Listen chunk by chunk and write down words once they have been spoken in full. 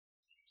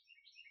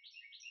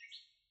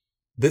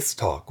This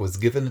talk was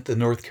given at the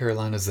North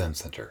Carolina Zen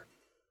Center.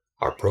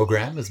 Our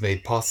program is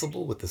made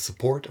possible with the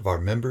support of our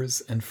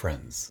members and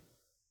friends.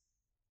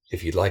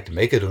 If you'd like to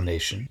make a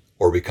donation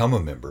or become a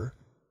member,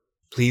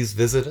 please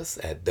visit us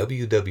at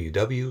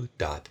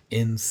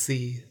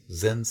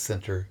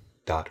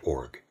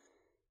www.nczencenter.org.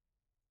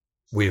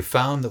 We have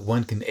found that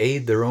one can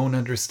aid their own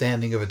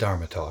understanding of a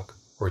Dharma talk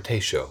or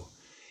Teisho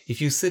if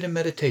you sit in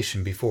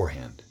meditation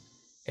beforehand,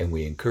 and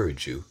we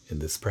encourage you in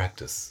this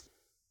practice.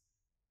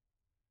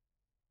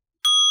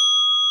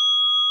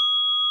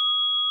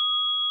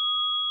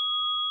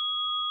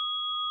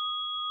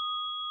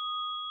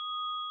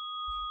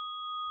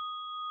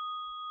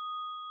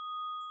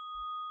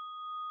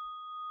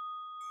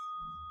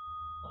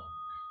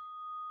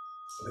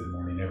 Good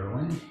morning,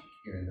 everyone,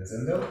 here in the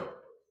Zendo.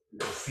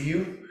 Good to see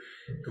you.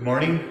 Good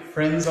morning,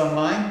 friends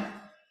online.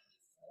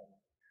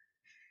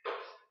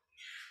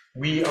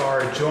 We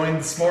are joined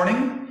this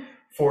morning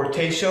for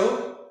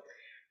Teisho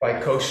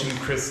by Koshin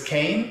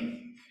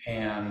Cain.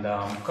 And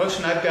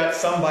Koshin, I've got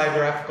some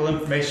biographical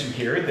information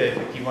here that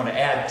if you want to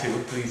add to,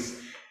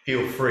 please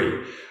feel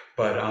free.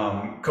 But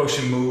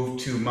Koshin moved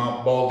to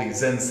Mount Baldy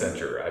Zen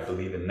Center, I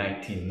believe, in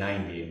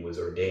 1990 and was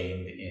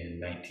ordained in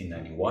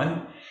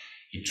 1991.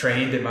 He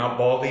trained at Mount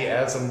Baldy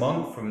as a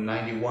monk from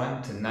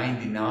 91 to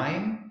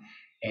 99,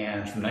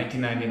 and from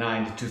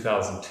 1999 to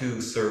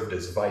 2002 served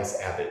as vice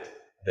abbot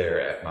there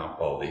at Mount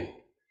Baldy.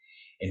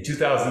 In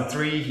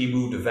 2003, he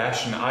moved to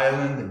Vashon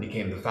Island and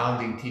became the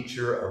founding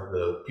teacher of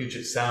the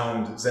Puget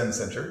Sound Zen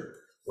Center,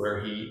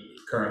 where he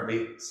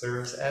currently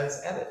serves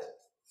as abbot.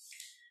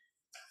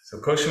 So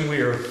Koshin,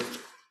 we are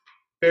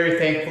very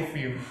thankful for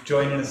you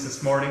joining us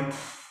this morning.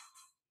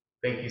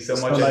 Thank you so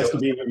much. So nice to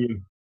be with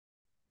you.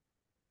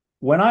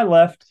 When I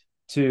left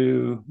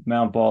to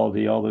Mount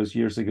Baldy all those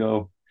years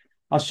ago,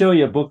 I'll show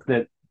you a book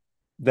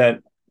that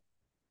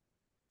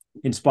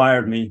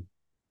inspired me.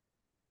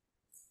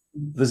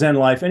 The Zen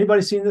Life.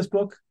 Anybody seen this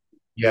book?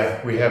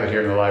 Yeah, we have it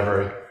here in the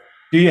library.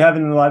 Do you have it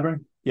in the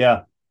library?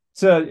 Yeah.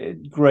 It's a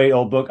great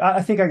old book.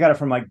 I think I got it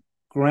from my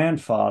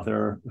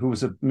grandfather, who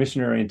was a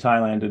missionary in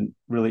Thailand and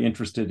really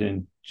interested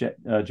in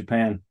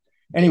Japan.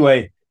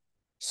 Anyway,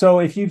 so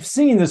if you've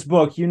seen this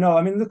book, you know,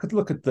 I mean, look at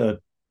the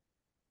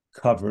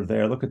cover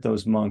there. Look at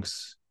those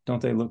monks.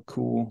 Don't they look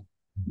cool?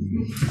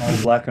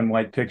 All black and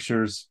white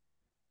pictures.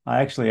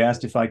 I actually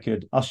asked if I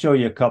could, I'll show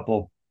you a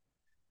couple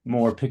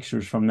more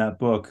pictures from that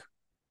book.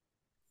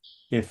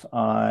 If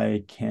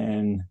I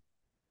can,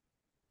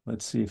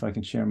 let's see if I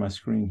can share my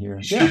screen here.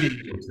 Yeah.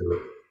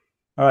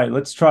 All right,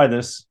 let's try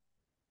this.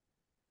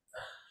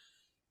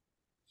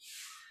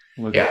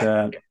 Look at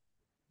that. Does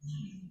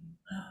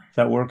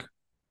that work?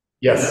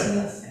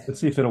 Yes. Let's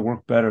see if it'll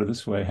work better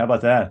this way. How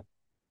about that?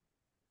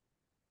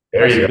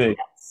 There you go. Big.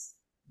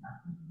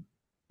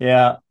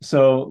 Yeah,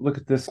 so look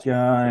at this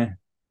guy.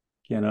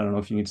 Again, I don't know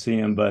if you can see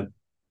him, but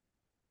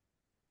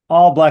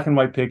all black and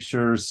white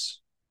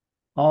pictures,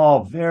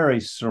 all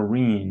very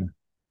serene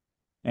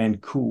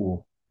and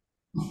cool.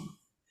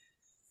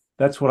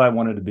 That's what I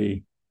wanted to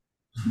be.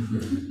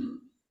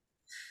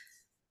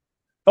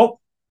 Oh,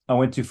 I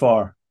went too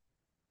far.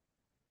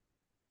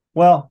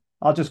 Well,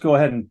 I'll just go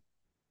ahead and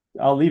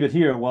I'll leave it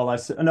here while I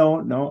say,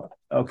 no.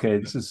 Okay,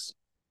 this is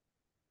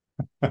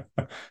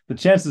the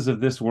chances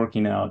of this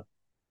working out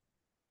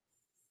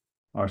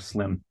are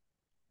slim,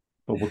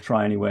 but we'll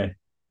try anyway.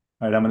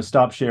 All right, I'm going to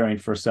stop sharing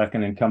for a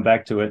second and come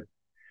back to it.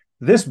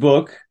 This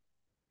book,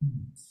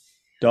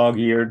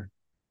 dog-eared,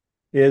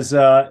 is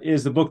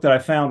the book that I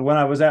found when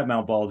I was at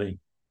Mount Baldy.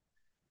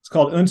 It's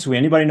called Unsui.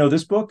 Anybody know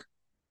this book?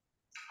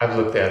 I've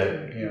looked at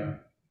it, yeah.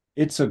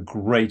 It's a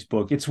great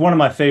book. It's one of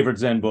my favorite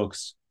Zen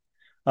books.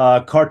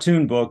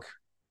 Cartoon book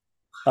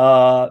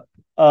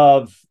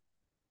of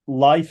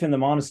life in the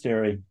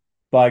monastery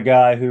by a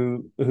guy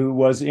who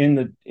was in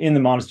the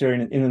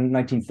monastery in the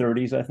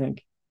 1930s, I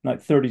think, not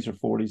 30s or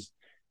 40s,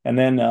 and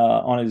then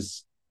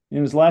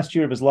in his last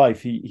year of his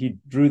life, he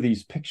drew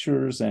these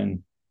pictures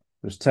and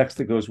there's text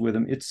that goes with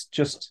them. It's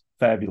just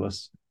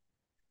fabulous,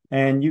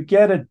 and you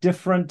get a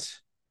different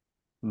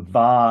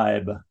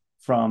vibe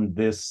from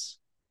this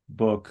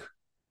book.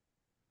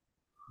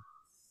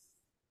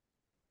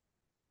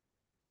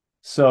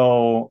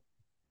 So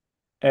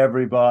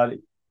everybody,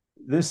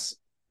 this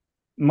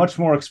much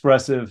more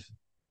expressive.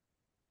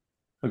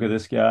 Look at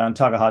this guy on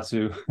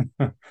Takahatsu,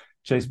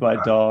 chased by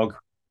a dog.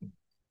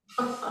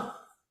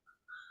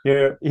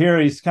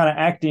 Here he's kind of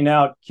acting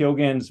out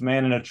Kyogen's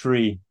man in a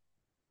tree,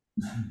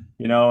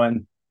 you know,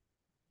 and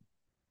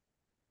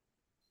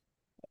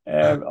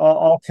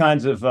all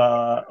kinds of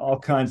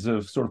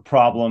sort of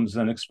problems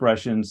and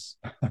expressions.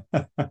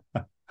 I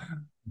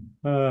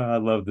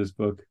love this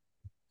book.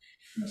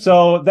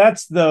 So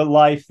that's the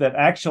life that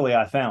actually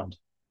I found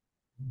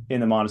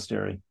in the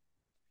monastery.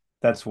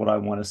 That's what I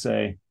want to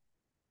say.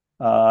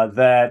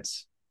 That,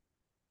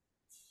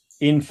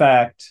 in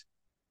fact,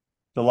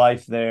 the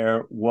life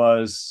there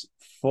was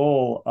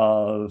full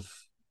of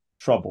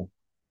trouble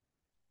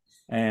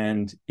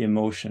and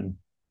emotion.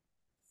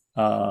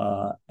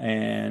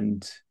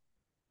 And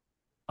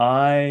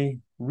I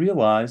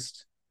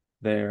realized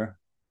there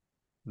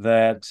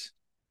that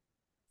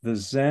the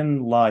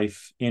Zen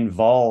life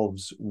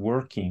involves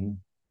working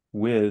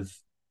with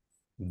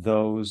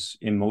those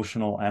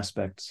emotional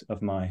aspects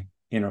of my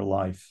inner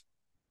life.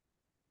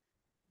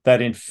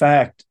 That in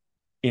fact,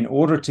 in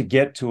order to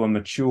get to a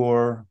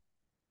mature,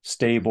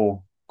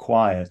 stable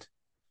quiet,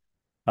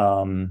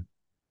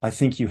 I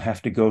think you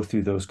have to go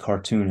through those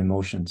cartoon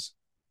emotions.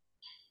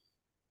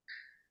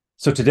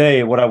 So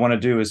today, what I want to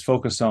do is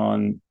focus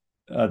on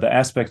the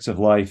aspects of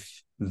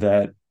life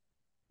that,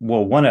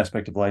 well, one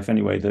aspect of life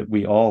anyway, that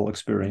we all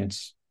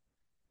experience,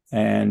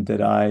 and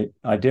that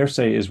I dare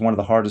say is one of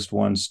the hardest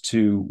ones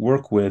to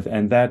work with,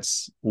 and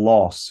that's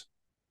loss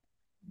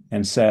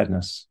and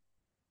sadness.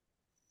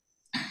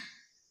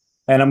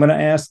 And I'm going to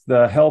ask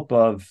the help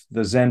of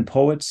the Zen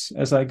poets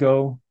as I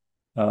go.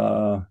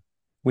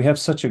 We have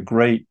such a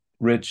great,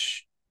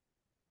 rich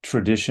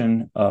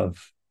tradition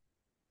of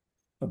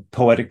a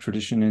poetic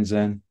tradition in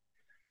Zen,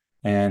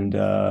 and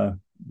the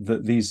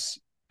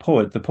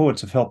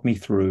poets have helped me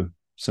through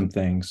some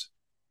things.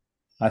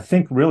 I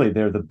think really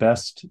they're the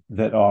best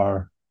that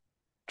our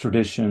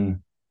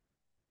tradition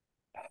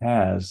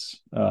has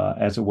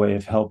as a way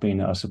of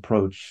helping us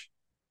approach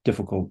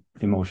difficult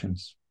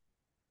emotions.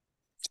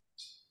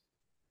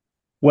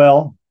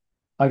 Well,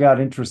 I got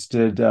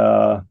interested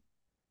I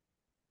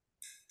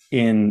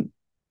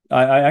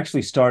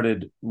actually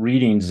started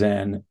reading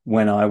Zen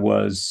when I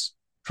was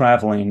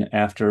traveling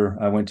after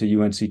I went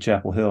to UNC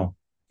Chapel Hill.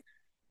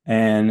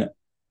 And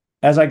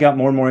as I got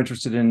more and more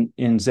interested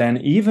in Zen,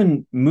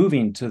 even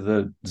moving to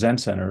the Zen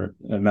Center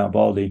at Mount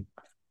Baldy,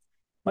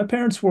 my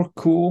parents were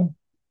cool.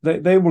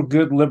 They were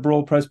good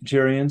liberal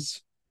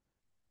Presbyterians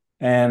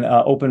and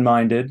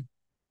open-minded.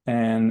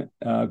 And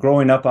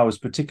growing up, I was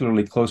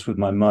particularly close with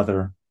my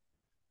mother,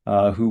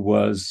 who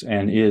was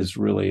and is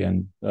really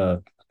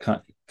a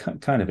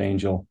kind of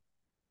angel.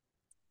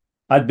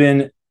 I'd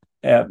been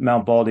at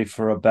Mount Baldy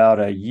for about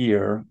a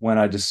year when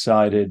I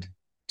decided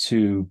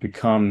to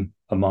become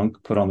a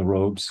monk, put on the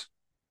robes.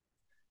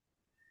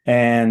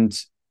 And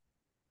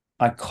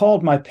I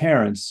called my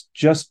parents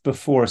just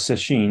before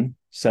Sesshin,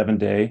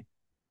 7-day,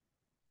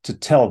 to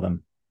tell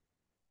them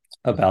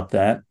about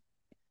that.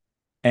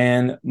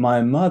 And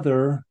my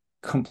mother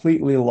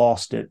completely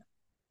lost it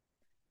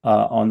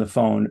on the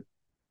phone,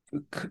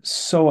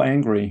 so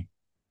angry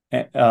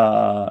in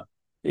a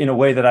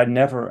way that I'd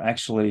never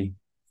actually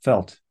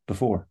felt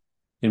before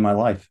in my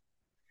life.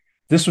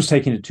 This was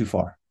taking it too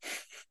far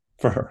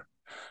for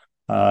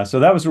her. So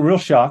that was a real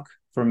shock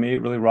for me.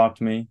 It really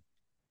rocked me.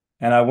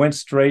 And I went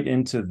straight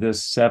into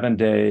this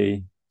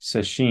 7-day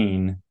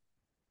sesshin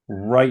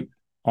right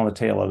on the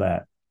tail of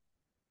that.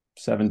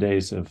 7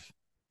 days of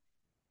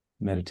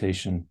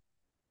meditation.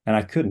 And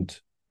I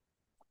couldn't.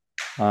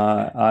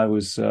 I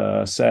was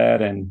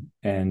sad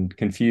and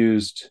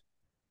confused,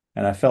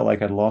 and I felt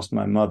like I'd lost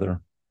my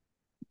mother.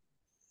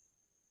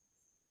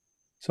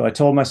 So I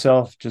told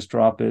myself, just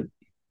drop it,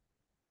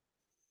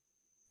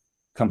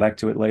 come back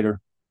to it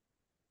later.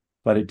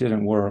 But it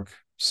didn't work.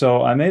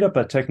 So I made up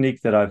a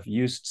technique that I've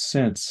used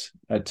since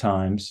at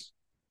times,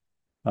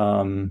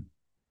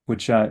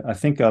 which I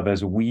think of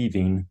as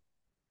weaving.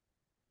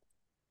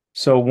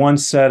 So one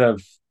set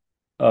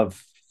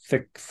of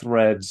thick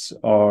threads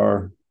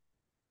are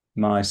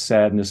my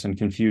sadness and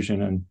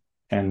confusion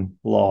and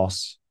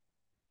loss.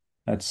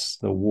 That's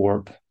the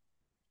warp.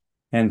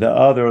 And the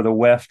other, the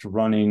weft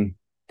running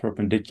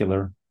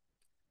perpendicular,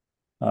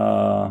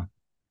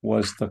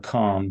 was the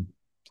calm,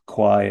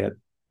 quiet,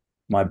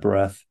 my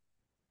breath.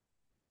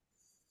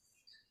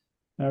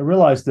 And I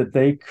realized that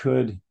they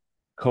could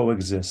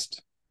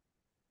coexist.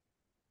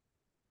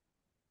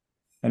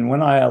 And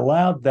when I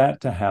allowed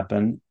that to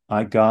happen,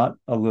 I got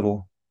a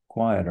little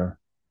quieter,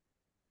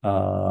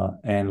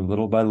 and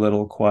little by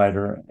little,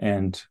 quieter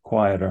and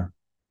quieter.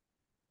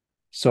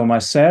 So my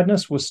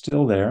sadness was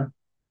still there,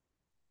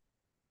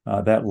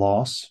 that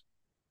loss.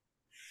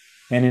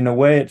 And in a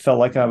way, it felt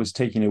like I was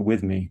taking it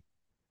with me.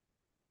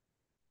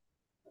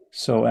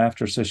 So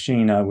after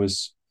Sesshin,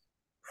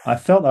 I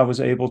felt I was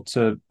able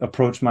to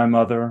approach my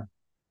mother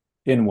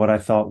in what I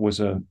thought was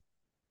a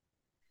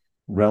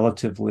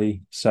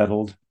relatively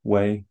settled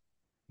way,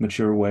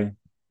 mature way,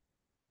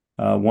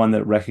 one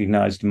that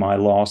recognized my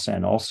loss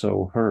and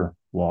also her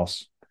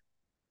loss.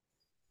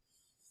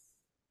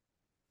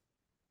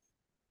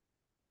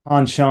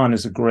 Han Shan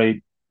is a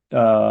great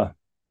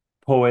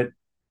poet,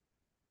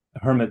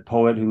 hermit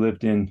poet who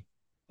lived in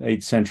the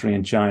 8th century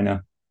in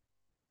China.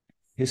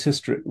 His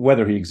history,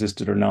 whether he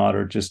existed or not,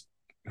 or just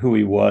who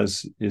he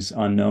was, is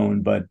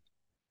unknown. But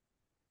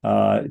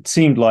it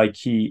seemed like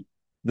the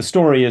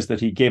story is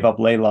that he gave up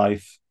lay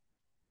life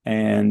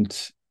and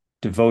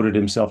devoted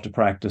himself to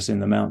practice in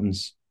the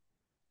mountains.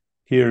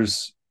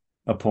 Here's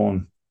a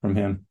poem from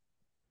him.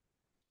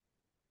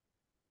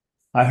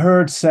 I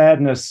heard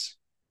sadness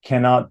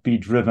cannot be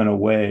driven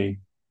away.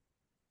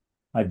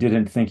 I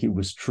didn't think it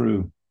was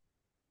true.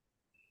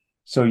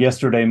 So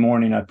yesterday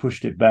morning, I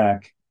pushed it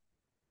back.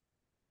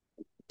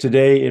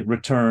 Today it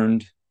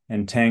returned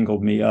and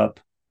tangled me up.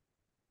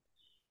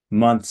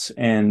 Months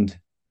end,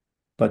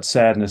 but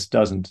sadness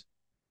doesn't.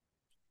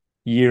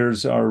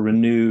 years are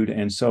renewed,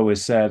 and so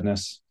is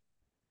sadness.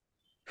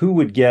 Who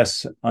would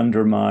guess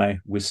under my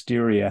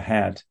wisteria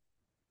hat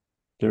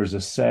there's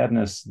a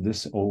sadness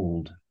this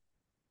old?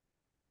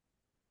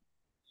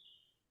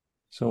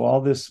 So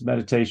all this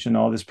meditation,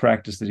 all this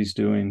practice that he's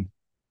doing,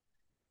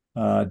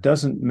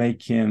 doesn't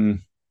make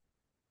him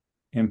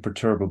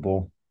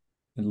imperturbable,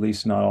 at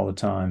least not all the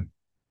time.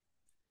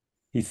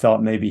 He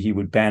thought maybe he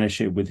would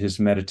banish it with his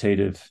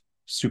meditative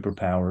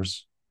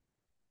superpowers,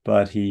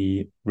 but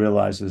he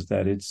realizes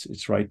that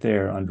it's right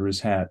there under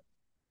his hat.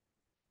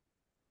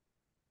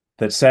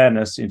 That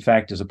sadness, in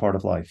fact, is a part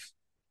of life.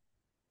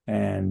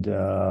 And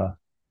for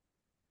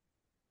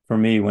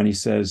me, when he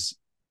says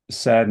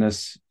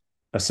sadness,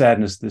 a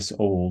sadness this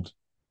old,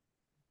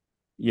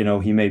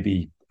 he may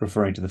be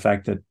referring to the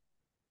fact that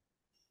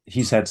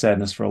he's had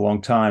sadness for a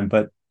long time,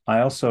 but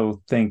I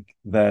also think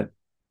that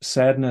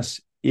sadness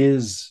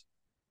is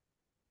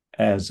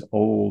as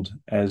old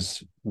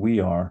as we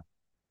are.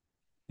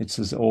 It's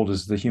as old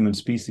as the human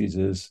species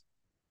is.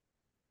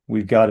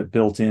 We've got it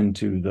built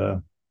into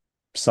the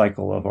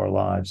cycle of our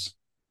lives.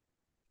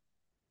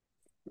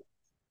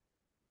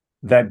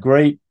 That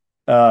great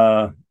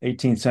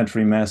 18th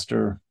century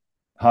master,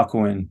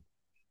 Hakuin,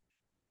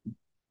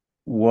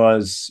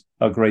 was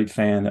a great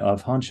fan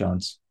of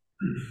Hanshans.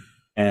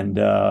 And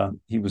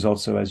he was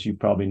also, as you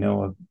probably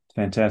know, a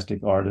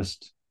fantastic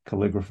artist,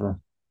 calligrapher.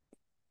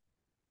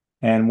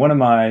 And one of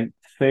my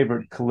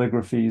favorite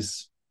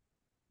calligraphies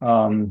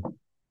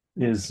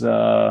is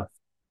this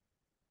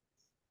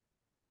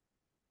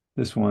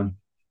one.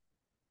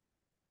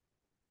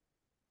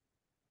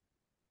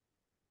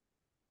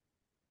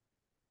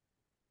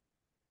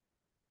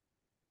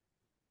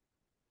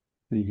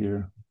 See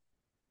here.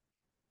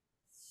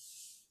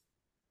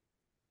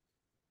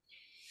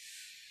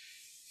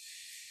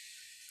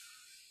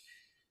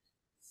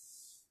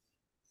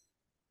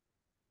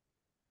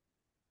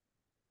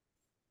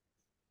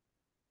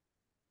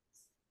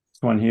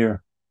 This one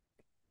here.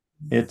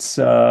 It's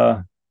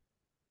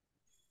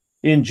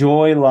in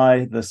joy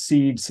lie the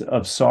seeds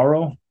of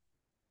sorrow.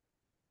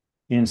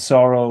 In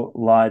sorrow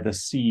lie the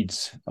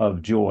seeds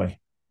of joy.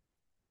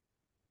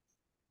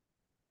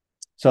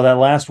 So that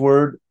last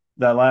word,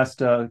 that last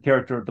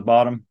character at the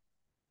bottom,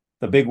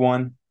 the big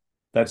one,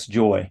 that's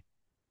joy.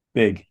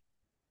 Big.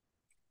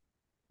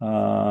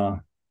 I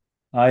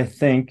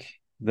think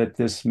that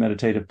this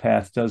meditative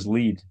path does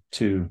lead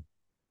to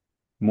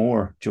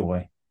more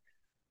joy,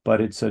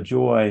 but it's a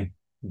joy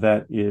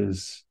that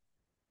is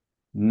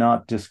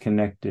not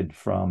disconnected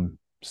from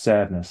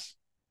sadness.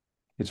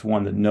 It's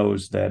one that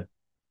knows that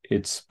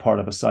it's part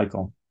of a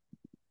cycle.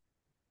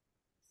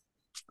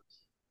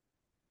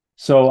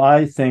 So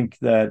I think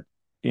that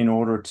in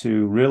order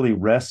to really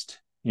rest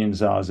in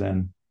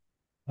Zazen,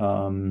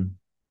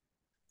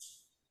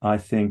 I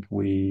think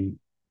we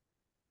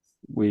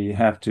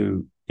have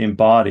to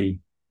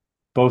embody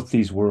both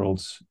these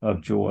worlds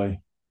of joy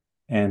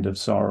and of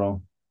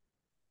sorrow.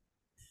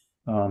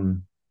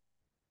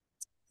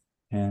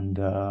 And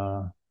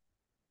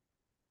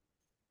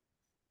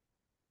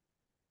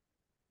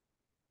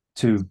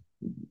to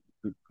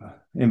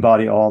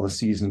embody all the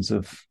seasons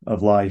of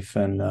life,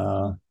 and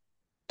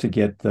to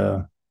get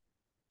to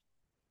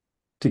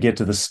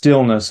the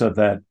stillness of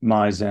that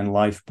My Zen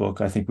Life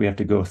book, I think we have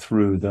to go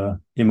through the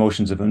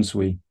emotions of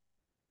Unsui.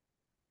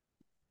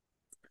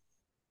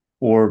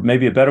 Or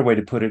maybe a better way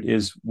to put it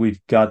is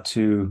we've got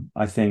to,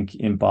 I think,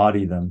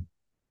 embody them.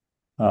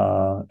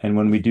 And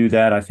when we do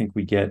that, I think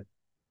we get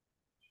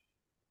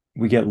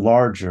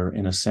larger,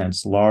 in a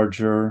sense,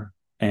 larger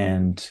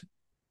and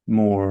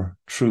more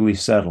truly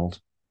settled.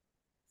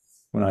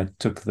 When I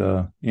took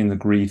in the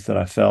grief that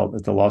I felt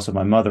at the loss of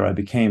my mother, I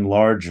became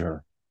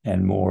larger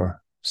and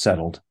more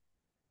settled.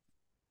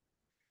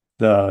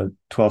 The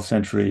 12th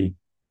century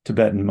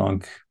Tibetan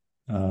monk,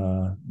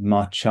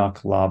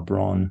 Machak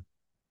Labron,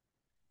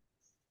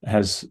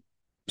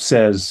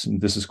 says,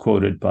 this is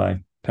quoted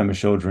by Pema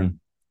Chodron,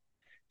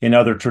 in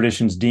other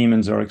traditions,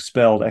 demons are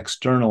expelled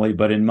externally,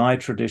 but in my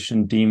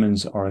tradition,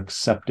 demons are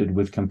accepted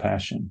with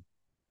compassion.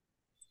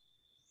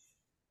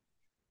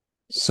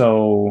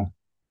 So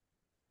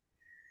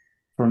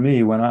for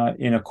me, when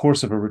in a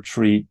course of a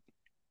retreat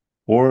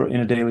or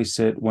in a daily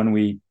sit, when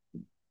we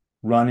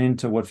run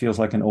into what feels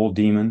like an old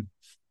demon,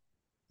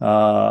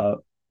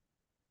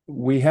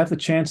 we have the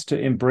chance to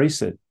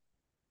embrace it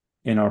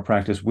in our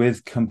practice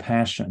with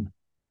compassion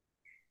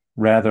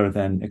rather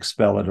than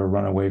expel it or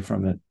run away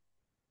from it.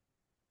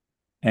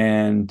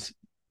 And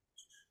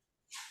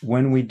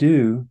when we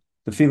do,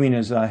 the feeling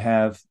I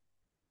have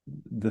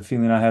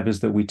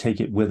is that we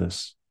take it with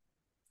us,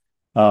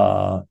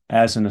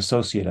 as an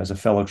associate, as a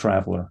fellow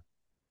traveler,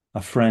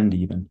 a friend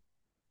even.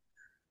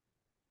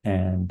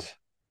 And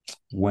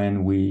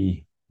when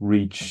we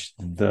reach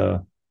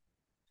the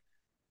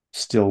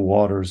still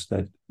waters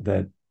that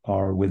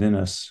are within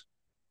us,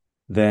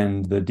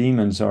 then the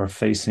demons are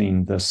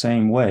facing the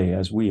same way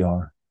as we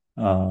are,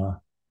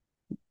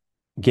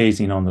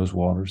 gazing on those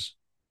waters,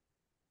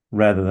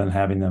 rather than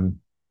having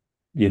them,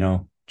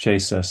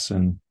 chase us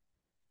and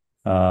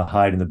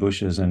hide in the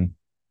bushes and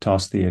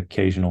toss the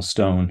occasional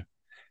stone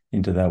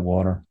into that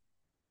water.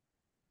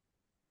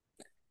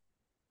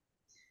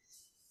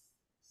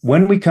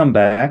 When we come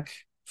back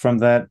from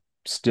that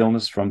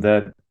stillness, from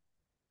that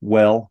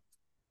well,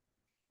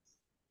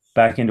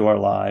 back into our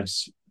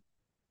lives,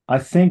 I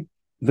think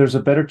there's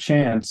a better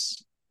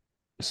chance,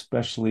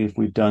 especially if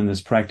we've done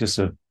this practice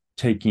of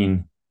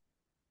taking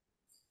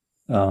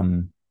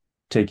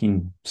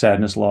taking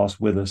sadness, loss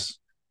with us.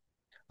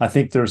 I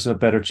think there's a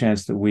better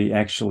chance that we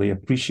actually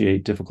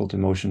appreciate difficult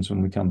emotions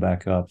when we come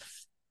back up,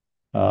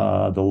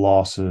 the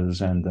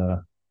losses and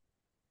the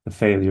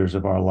failures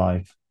of our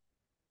life.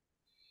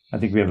 I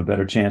think we have a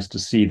better chance to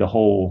see the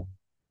whole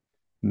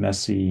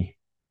messy,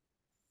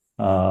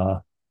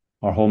 our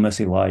whole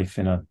messy life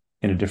in a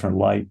different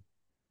light.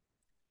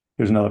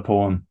 Here's another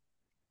poem.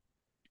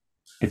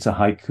 It's a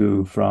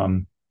haiku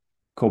from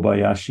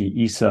Kobayashi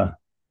Isa,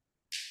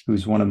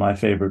 who's one of my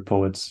favorite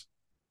poets.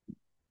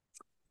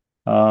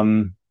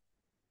 Full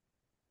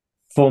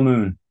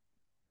moon.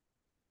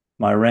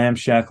 My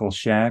ramshackle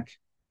shack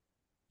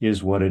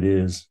is what it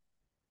is.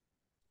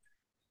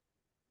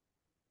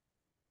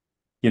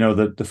 You know,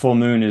 the full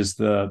moon is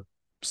the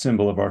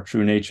symbol of our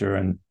true nature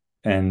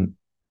and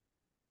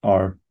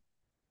our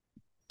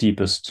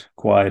deepest,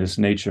 quietest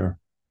nature.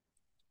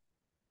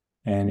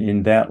 And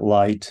in that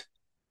light,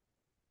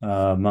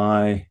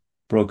 my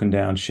broken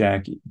down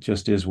shack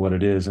just is what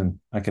it is. And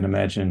I can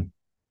imagine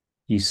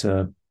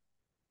Isa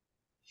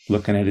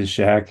looking at his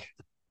shack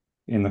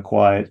in the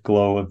quiet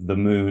glow of the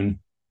moon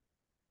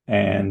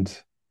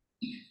and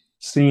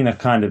seeing a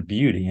kind of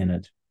beauty in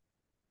it.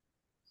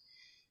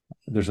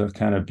 There's a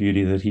kind of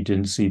beauty that he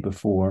didn't see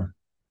before.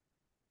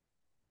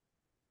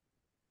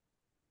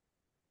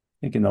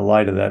 I think in the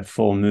light of that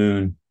full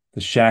moon,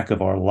 the shack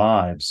of our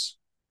lives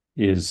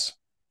is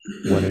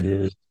what it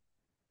is,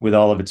 with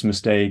all of its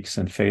mistakes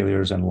and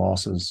failures and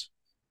losses.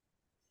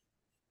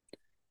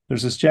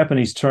 There's this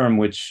Japanese term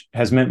which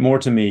has meant more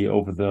to me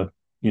over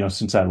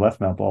since I left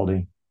Mount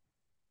Baldy.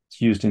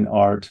 It's used in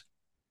art,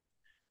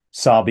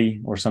 sabi,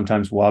 or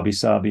sometimes wabi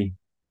sabi.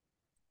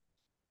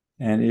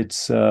 And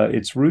its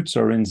roots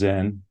are in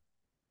Zen.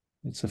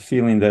 It's a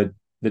feeling that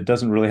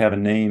doesn't really have a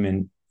name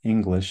in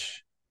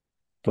English,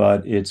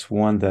 but it's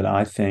one that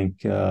I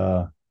think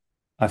I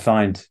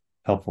find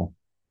helpful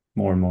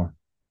more and more.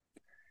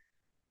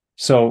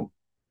 So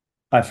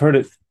I've heard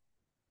it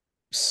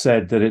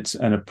said that it's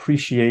an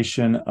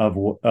appreciation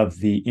of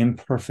the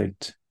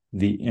imperfect,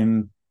 the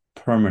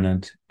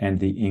impermanent, and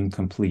the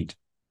incomplete.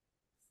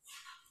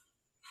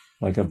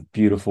 Like a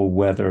beautiful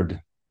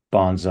weathered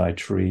bonsai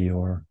tree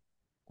or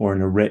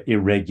an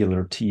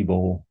irregular tea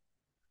bowl,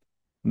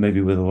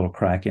 maybe with a little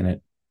crack in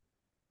it.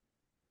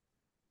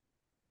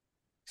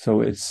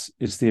 So it's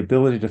the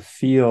ability to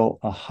feel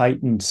a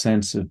heightened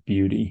sense of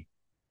beauty,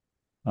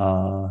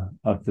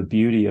 of the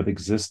beauty of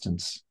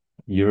existence,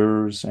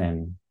 yours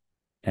and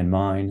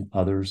mine,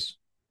 others,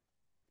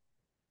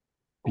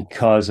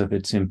 because of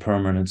its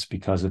impermanence,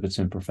 because of its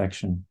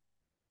imperfection,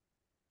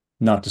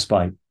 not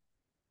despite.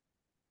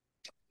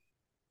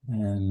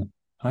 And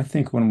I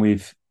think when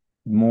we've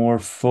more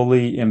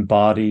fully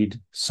embodied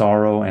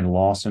sorrow and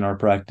loss in our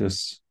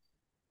practice,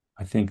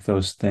 I think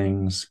those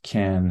things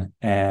can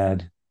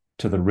add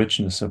to the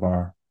richness of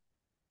our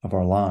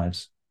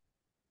lives.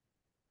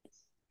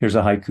 Here's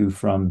a haiku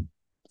from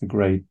the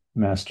great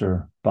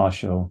master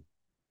Basho,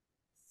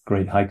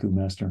 great haiku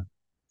master.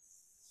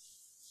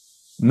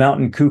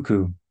 Mountain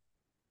cuckoo,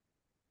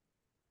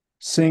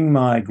 sing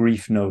my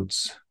grief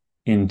notes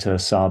into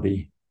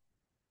sabi.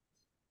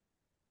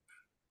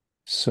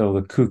 So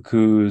the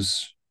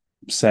cuckoo's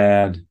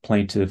sad,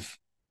 plaintive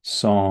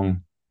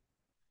song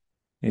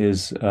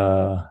has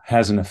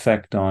an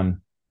effect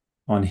on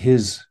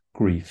his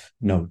grief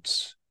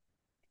notes,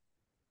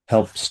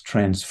 helps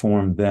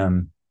transform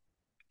them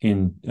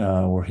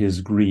or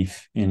his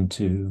grief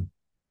into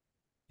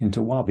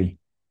wabi,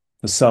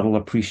 the subtle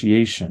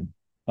appreciation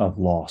of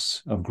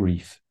loss, of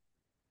grief.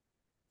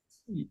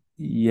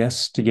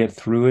 Yes, to get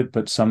through it,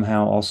 but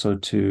somehow also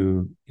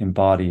to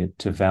embody it,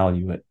 to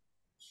value it.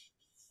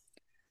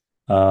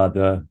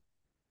 The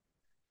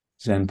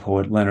Zen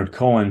poet Leonard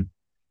Cohen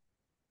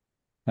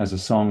has a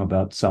song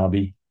about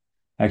sabi.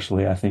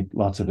 Actually, I think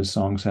lots of his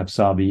songs have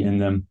sabi in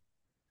them.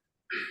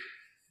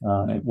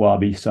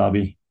 Wabi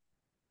sabi.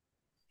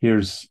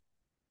 This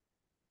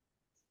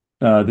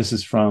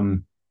is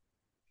from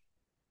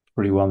a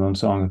pretty well-known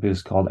song of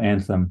his called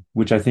Anthem,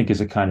 which I think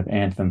is a kind of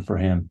anthem for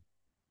him.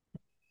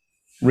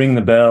 Ring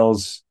the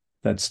bells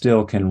that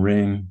still can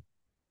ring.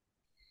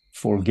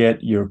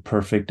 Forget your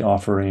perfect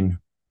offering.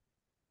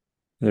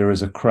 There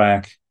is a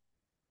crack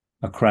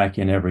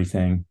in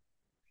everything.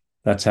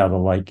 That's how the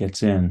light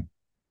gets in.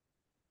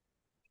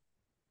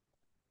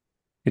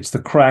 It's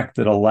the crack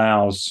that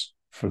allows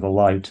for the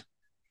light,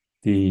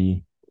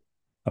 the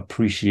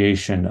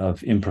appreciation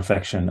of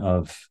imperfection,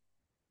 of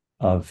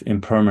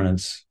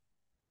impermanence,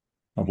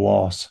 of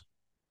loss.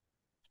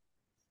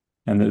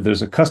 And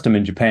there's a custom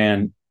in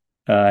Japan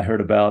I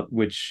heard about,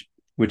 which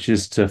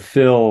is to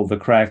fill the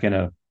crack in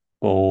a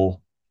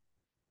bowl,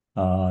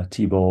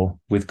 tea bowl,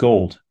 with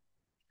gold.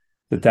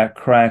 that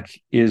crack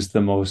is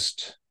the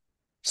most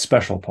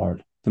special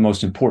part, the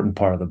most important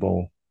part of the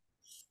bowl.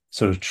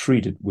 So to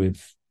treat it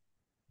with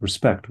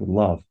respect, with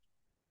love.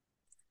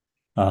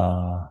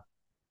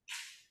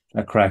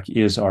 That crack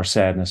is our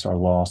sadness, our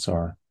loss,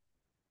 the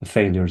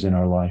failures in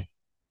our life.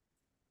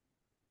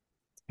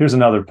 Here's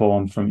another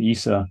poem from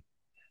Isa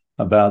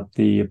about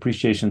the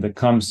appreciation that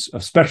comes, a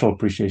special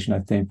appreciation, I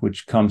think,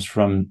 which comes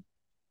from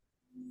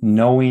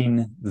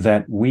knowing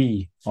that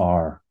we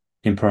are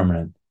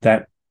impermanent,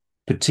 that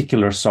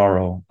particular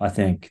sorrow, I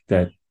think,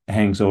 that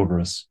hangs over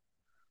us,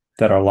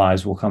 that our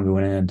lives will come to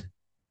an end.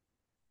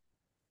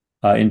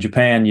 In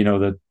Japan,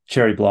 the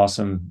cherry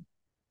blossom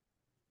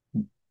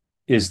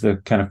is the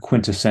kind of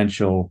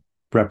quintessential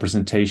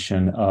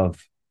representation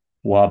of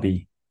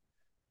wabi,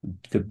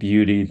 the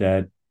beauty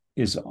that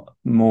is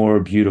more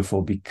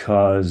beautiful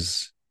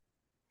because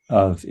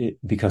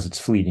it's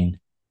fleeting.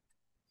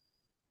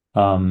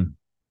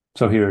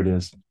 So here it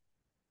is.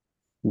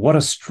 What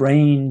a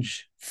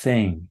strange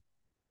thing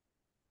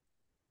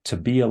to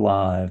be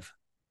alive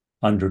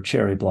under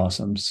cherry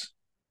blossoms.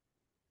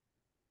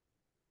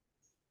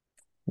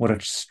 What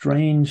a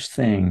strange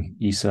thing,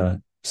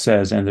 Isa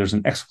says, and there's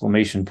an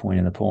exclamation point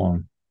in the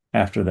poem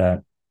after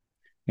that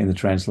in the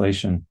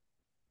translation,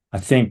 I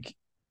think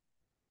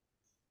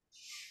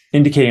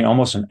indicating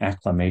almost an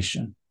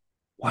acclamation.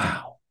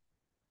 Wow,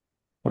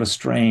 what a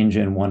strange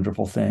and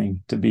wonderful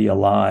thing to be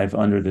alive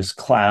under this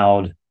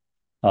cloud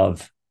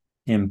of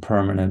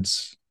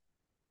impermanence.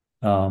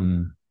 How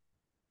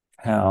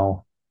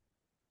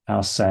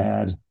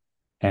sad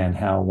and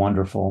how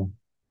wonderful.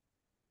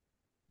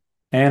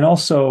 And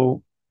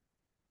also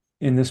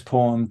in this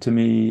poem, to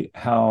me,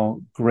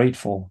 how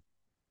grateful.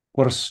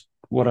 How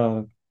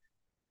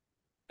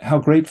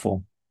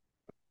grateful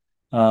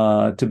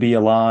to be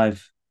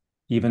alive,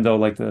 even though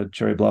like the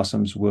cherry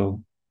blossoms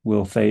will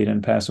fade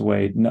and pass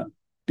away,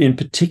 in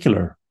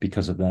particular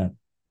because of that.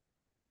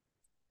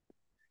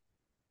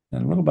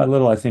 And little by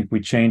little, I think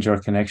we change our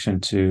connection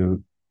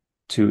to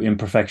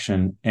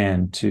imperfection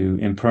and to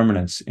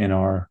impermanence in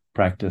our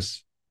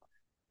practice.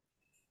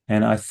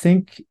 And I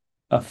think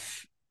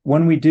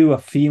when we do, a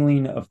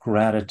feeling of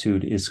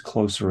gratitude is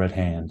closer at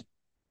hand.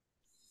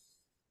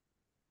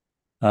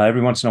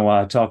 Every once in a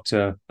while, I talk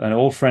to an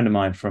old friend of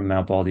mine from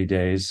Mount Baldy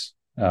days.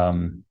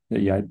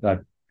 I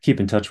keep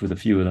in touch with a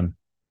few of them.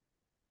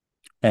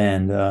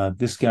 And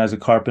this guy's a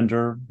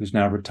carpenter who's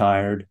now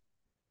retired.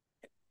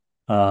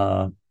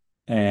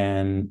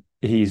 And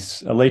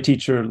he's a lay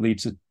teacher,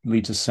 leads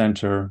a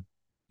center,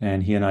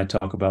 and he and I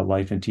talk about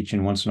life and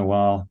teaching once in a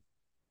while.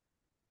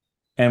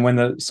 And when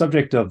the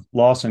subject of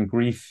loss and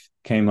grief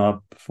came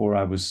up, before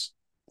I was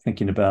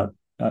thinking about,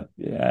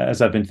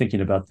 as I've been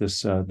thinking about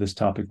this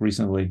topic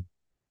recently,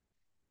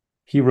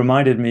 he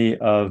reminded me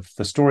of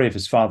the story of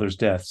his father's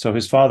death. So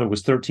his father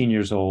was 13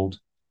 years old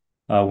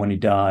when he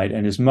died,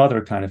 and his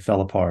mother kind of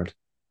fell apart.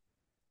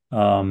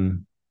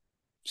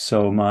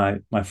 So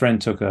my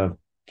friend took a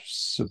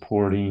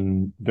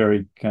supporting,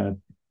 very kind of,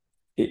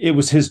 it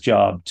was his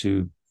job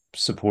to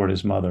support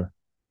his mother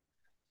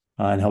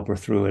and help her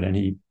through it. And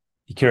he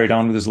carried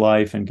on with his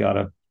life and got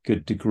a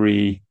good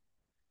degree.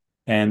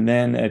 And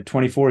then at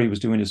 24, he was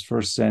doing his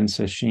first Zen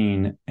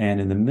sesshin, and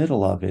in the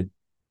middle of it,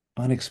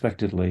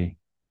 unexpectedly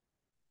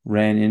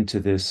ran into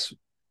this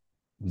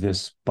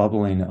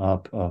bubbling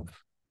up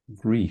of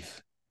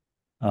grief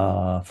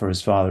for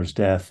his father's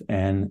death.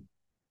 And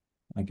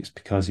I guess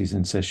because he's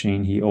in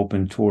sesshin, he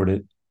opened toward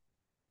it,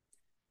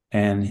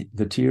 and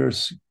the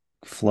tears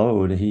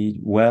flowed. He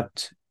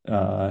wept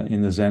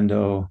in the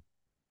zendo.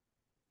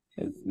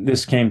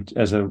 This came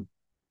as a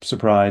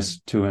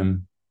surprise to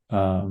him,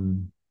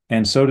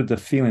 and so did the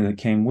feeling that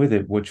came with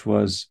it, which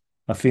was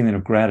a feeling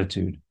of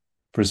gratitude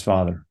for his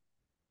father.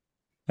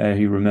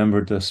 He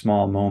remembered the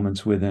small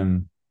moments with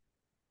him,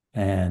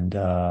 and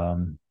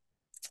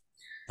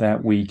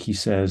that week, he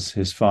says,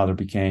 his father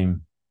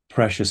became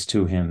precious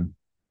to him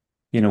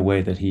in a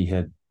way that he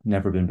had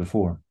never been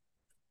before.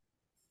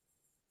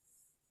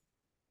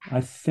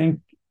 I think,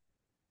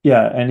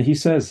 yeah, and he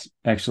says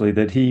actually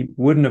that he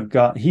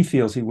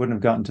feels he wouldn't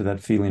have gotten to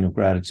that feeling of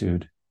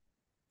gratitude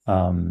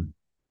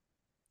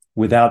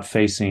without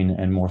facing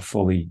and more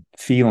fully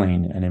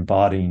feeling and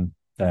embodying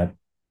that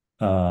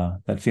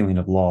feeling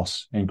of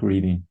loss and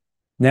grieving.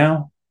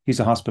 Now he's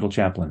a hospital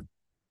chaplain,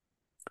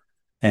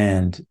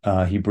 and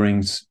he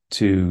brings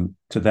to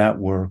that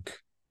work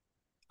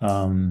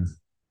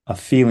a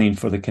feeling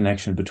for the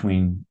connection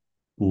between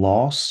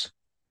loss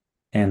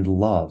and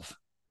love.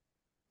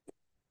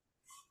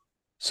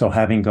 So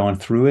having gone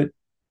through it,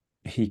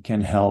 he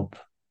can help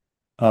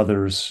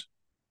others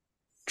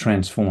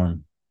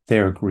transform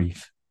their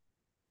grief.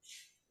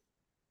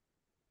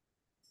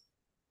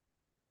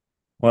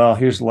 Well,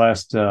 here's the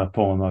last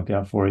poem I've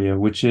got for you,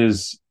 which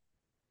is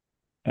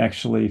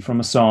actually from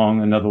a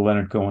song, another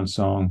Leonard Cohen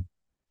song.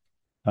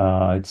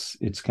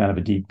 It's kind of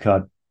a deep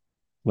cut,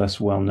 less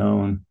well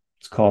known.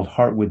 It's called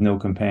 "Heart with No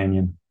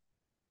Companion."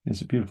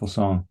 It's a beautiful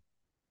song.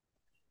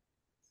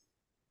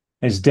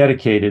 It's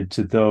dedicated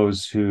to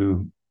those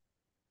who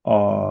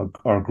are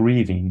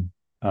grieving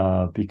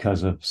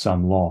because of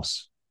some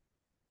loss.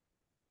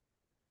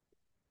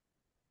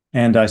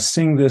 And I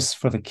sing this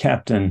for the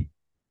captain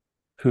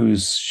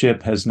whose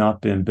ship has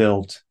not been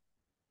built,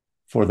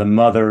 for the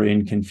mother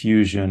in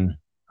confusion,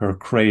 her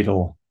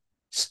cradle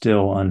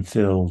still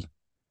unfilled,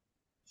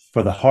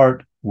 for the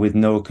heart with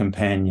no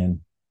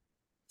companion,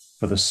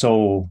 for the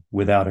soul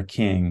without a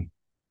king,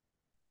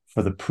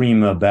 for the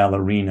prima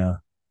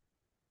ballerina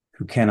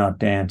who cannot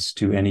dance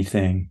to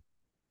anything.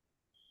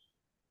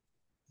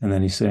 And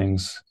then he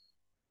sings,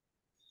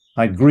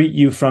 I greet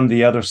you from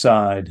the other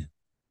side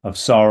of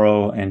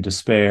sorrow and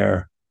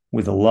despair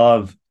with a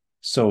love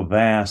so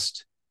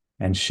vast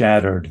and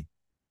shattered,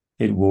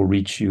 it will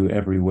reach you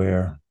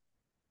everywhere.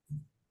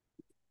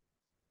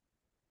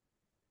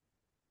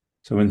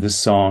 So in this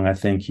song, I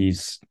think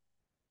he's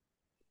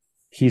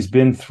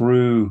been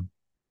through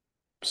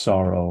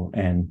sorrow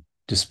and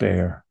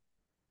despair.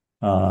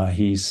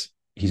 He's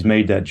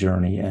made that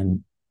journey,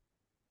 and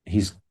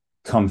he's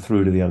come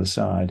through to the other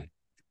side,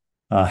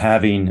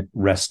 having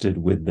rested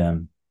with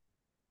them,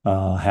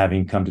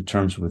 having come to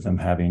terms with them,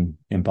 having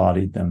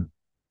embodied them.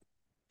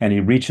 And he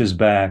reaches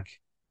back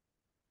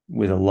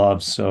with a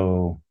love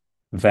so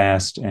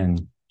vast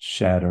and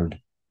shattered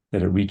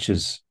that it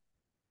reaches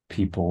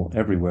people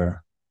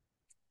everywhere.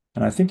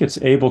 And I think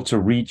it's able to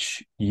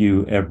reach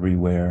you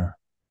everywhere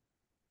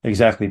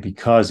exactly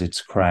because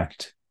it's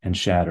cracked and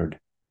shattered.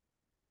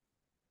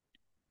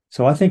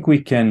 So I think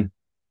we can,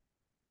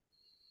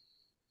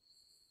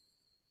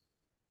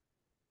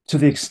 to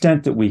the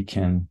extent that we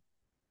can,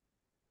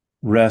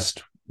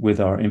 rest with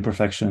our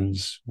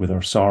imperfections, with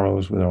our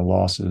sorrows, with our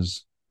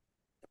losses.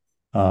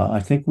 I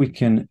think we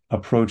can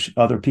approach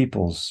other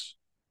people's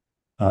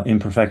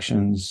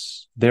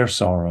imperfections, their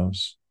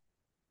sorrows.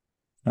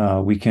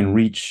 We can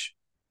reach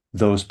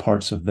those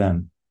parts of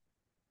them.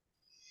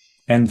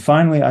 And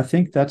finally, I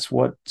think that's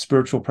what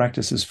spiritual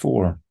practice is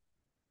for.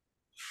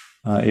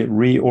 It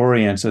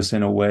reorients us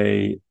in a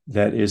way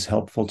that is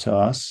helpful to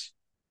us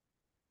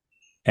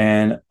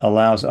and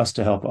allows us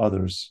to help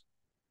others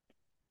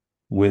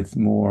with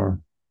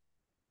more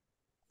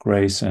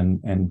grace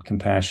and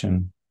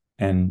compassion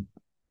and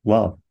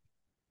love.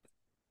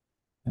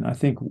 And I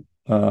think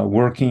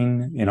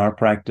working in our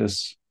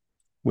practice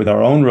with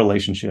our own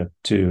relationship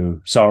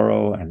to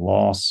sorrow and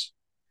loss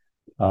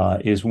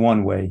is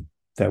one way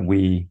that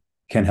we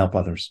can help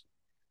others.